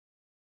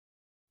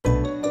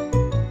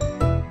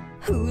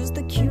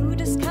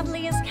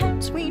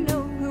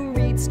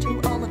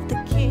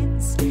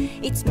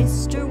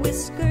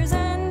Whiskers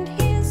and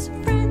his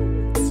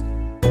friends.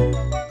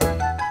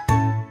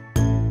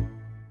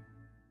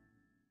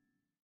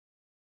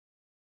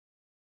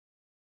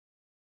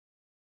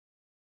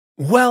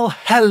 Well,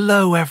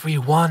 hello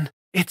everyone.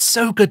 It's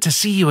so good to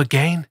see you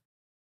again.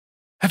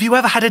 Have you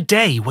ever had a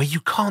day where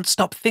you can't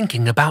stop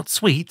thinking about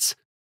sweets?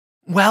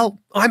 Well,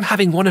 I'm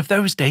having one of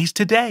those days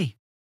today.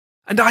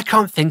 And I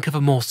can't think of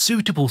a more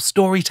suitable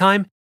story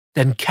time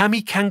than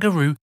Cami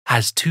Kangaroo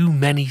Has Too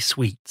Many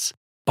Sweets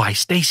by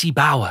Stacey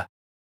Bauer.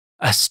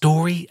 A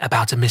story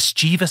about a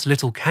mischievous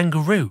little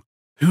kangaroo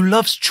who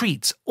loves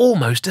treats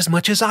almost as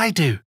much as I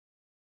do.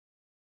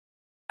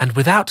 And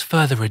without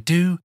further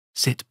ado,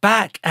 sit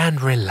back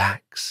and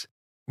relax.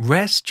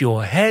 Rest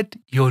your head,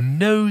 your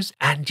nose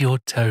and your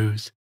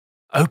toes.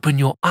 Open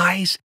your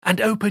eyes and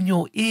open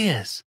your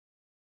ears.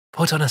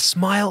 Put on a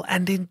smile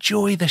and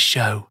enjoy the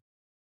show.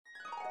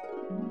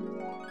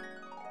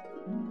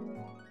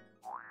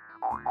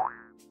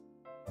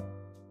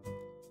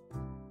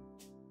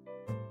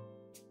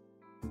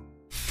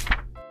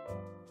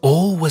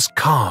 All was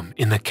calm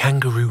in the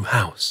kangaroo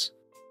house.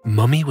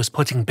 Mummy was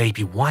putting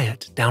baby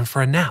Wyatt down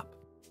for a nap,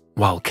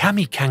 while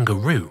Cami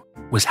Kangaroo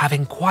was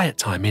having quiet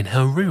time in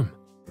her room.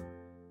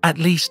 At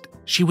least,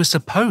 she was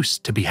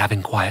supposed to be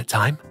having quiet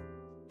time.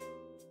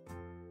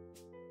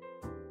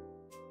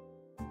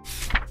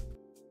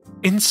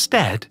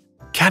 Instead,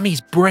 Cami's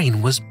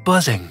brain was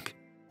buzzing.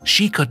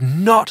 She could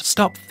not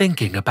stop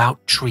thinking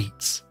about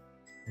treats.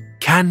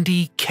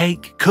 Candy,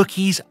 cake,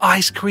 cookies,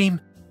 ice cream.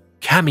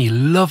 Cami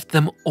loved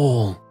them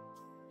all.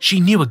 She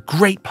knew a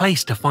great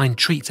place to find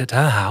treats at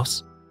her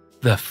house,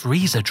 the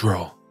freezer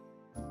drawer.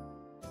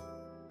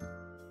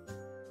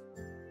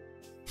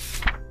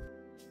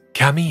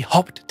 Cami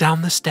hopped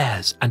down the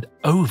stairs and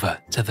over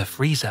to the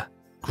freezer,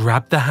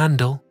 grabbed the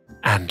handle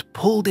and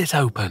pulled it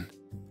open.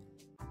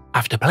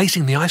 After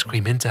placing the ice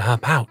cream into her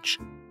pouch,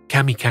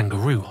 Cami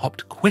Kangaroo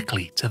hopped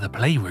quickly to the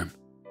playroom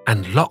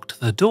and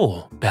locked the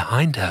door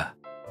behind her.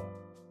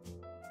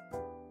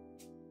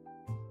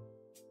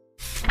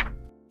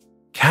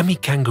 Cami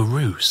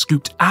Kangaroo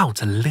scooped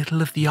out a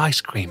little of the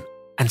ice cream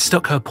and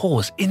stuck her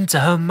paws into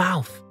her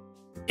mouth.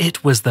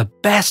 It was the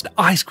best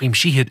ice cream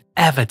she had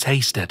ever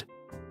tasted.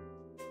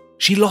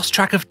 She lost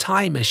track of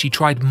time as she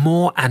tried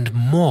more and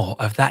more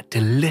of that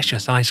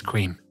delicious ice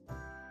cream.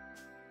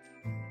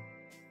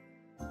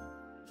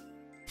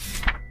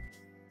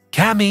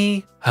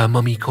 Cami, her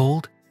mummy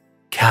called.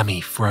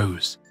 Cami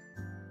froze.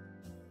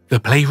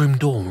 The playroom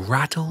door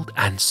rattled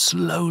and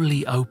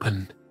slowly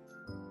opened.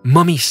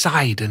 Mummy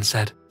sighed and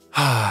said,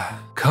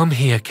 "Come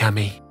here,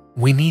 Cami.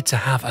 We need to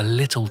have a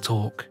little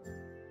talk."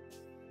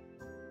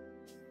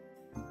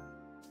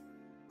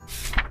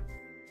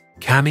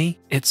 "Cami,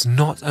 it's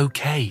not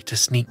okay to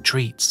sneak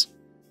treats,"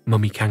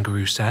 Mummy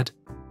Kangaroo said.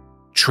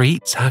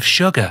 "Treats have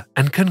sugar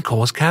and can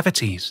cause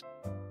cavities.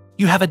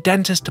 You have a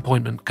dentist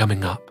appointment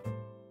coming up.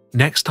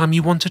 Next time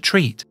you want a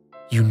treat,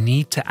 you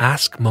need to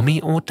ask Mummy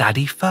or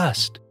Daddy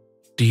first.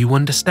 Do you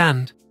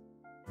understand?"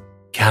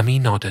 Cami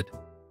nodded.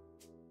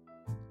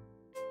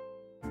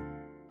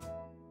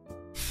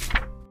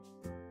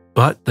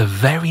 But the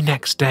very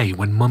next day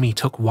when Mummy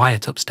took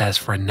Wyatt upstairs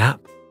for a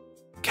nap,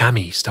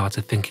 Cami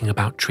started thinking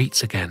about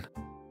treats again.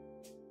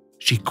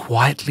 She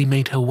quietly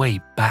made her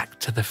way back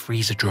to the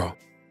freezer drawer,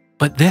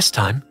 but this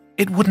time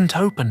it wouldn't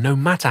open no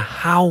matter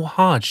how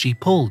hard she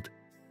pulled.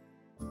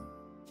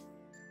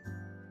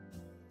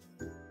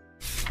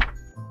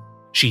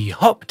 She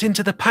hopped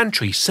into the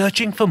pantry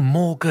searching for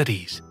more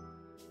goodies.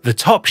 The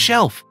top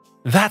shelf,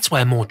 that's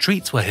where more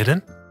treats were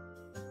hidden.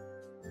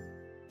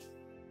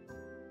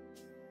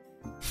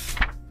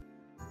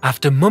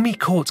 After Mummy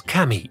caught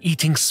Cami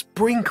eating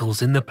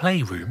sprinkles in the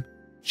playroom,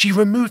 she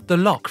removed the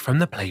lock from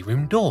the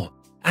playroom door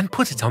and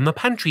put it on the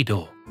pantry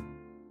door.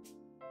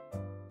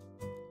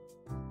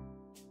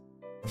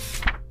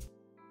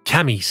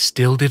 Cami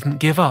still didn't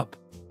give up.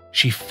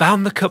 She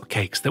found the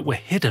cupcakes that were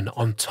hidden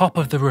on top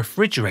of the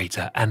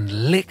refrigerator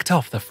and licked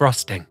off the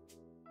frosting.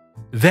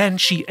 Then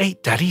she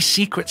ate Daddy's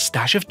secret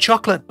stash of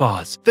chocolate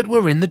bars that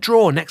were in the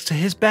drawer next to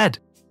his bed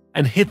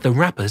and hid the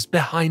wrappers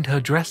behind her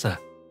dresser.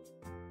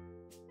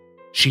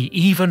 She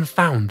even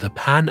found the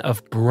pan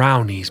of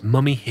brownies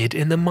Mummy hid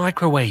in the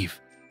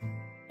microwave.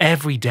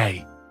 Every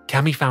day,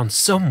 Cami found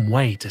some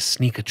way to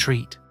sneak a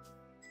treat.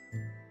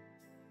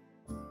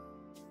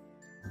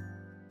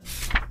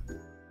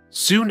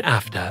 Soon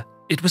after,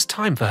 it was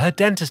time for her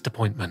dentist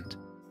appointment.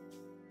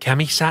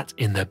 Cami sat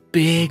in the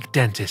big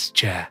dentist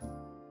chair.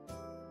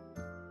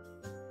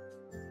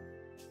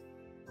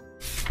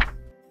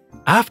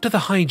 After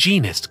the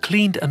hygienist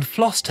cleaned and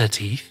flossed her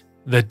teeth,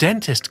 the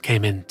dentist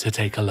came in to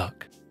take a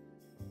look.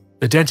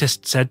 The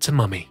dentist said to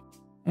Mummy,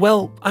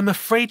 "Well, I'm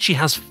afraid she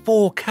has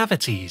 4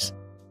 cavities."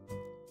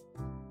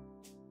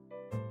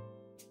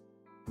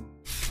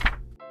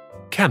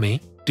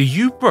 "Cami, do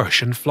you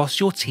brush and floss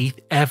your teeth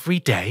every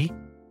day?"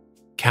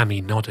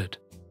 Cami nodded.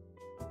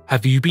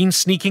 "Have you been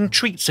sneaking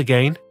treats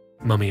again?"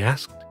 Mummy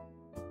asked.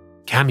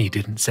 Cami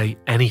didn't say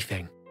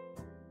anything.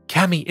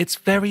 "Cami, it's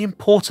very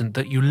important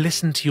that you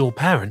listen to your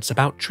parents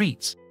about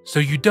treats so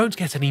you don't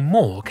get any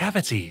more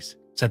cavities,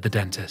 said the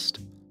dentist.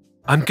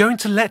 I'm going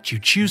to let you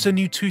choose a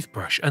new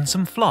toothbrush and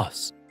some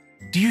floss.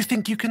 Do you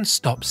think you can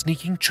stop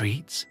sneaking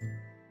treats?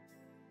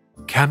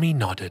 Cami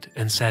nodded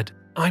and said,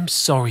 I'm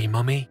sorry,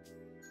 Mummy.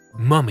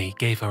 Mummy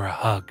gave her a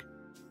hug.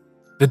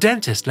 The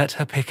dentist let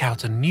her pick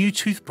out a new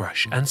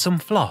toothbrush and some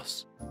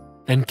floss.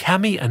 Then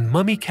Cami and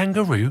Mummy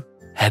Kangaroo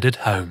headed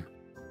home.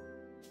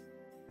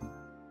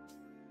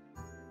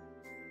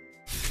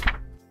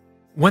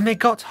 When they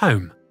got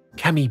home,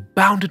 Cami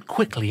bounded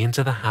quickly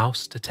into the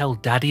house to tell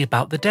Daddy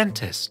about the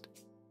dentist.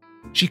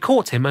 She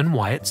caught him and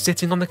Wyatt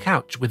sitting on the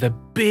couch with a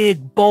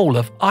big bowl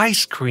of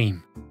ice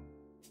cream.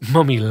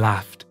 Mummy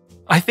laughed.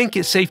 I think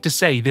it's safe to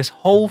say this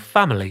whole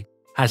family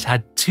has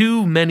had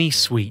too many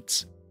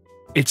sweets.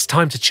 It's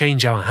time to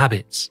change our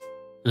habits.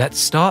 Let's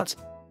start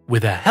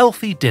with a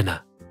healthy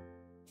dinner.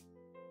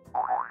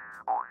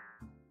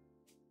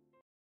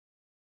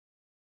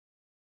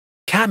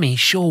 Cami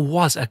sure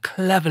was a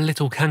clever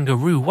little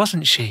kangaroo,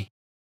 wasn't she?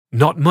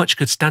 Not much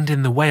could stand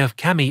in the way of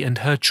Cami and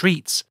her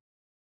treats.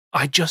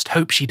 I just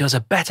hope she does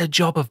a better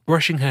job of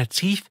brushing her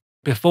teeth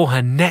before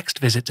her next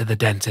visit to the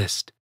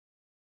dentist.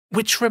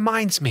 Which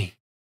reminds me,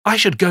 I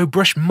should go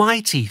brush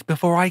my teeth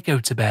before I go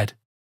to bed.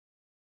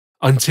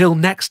 Until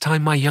next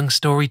time, my young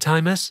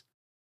storytimers,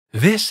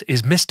 this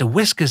is Mr.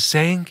 Whiskers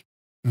saying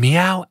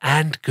meow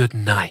and good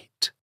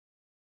night.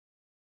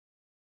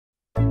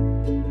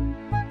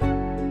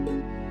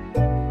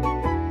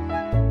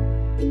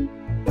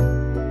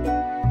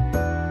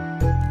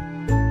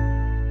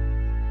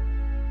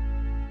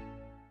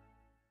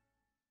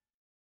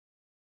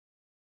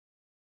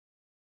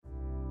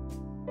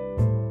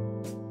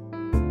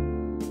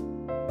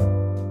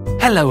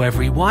 Hello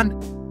everyone,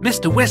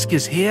 Mr.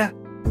 Whiskers here.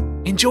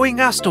 Enjoying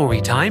our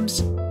story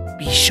times?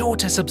 Be sure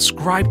to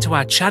subscribe to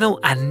our channel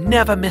and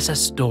never miss a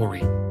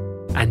story.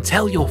 And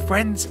tell your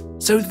friends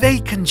so they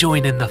can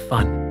join in the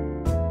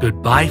fun.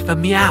 Goodbye for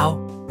meow.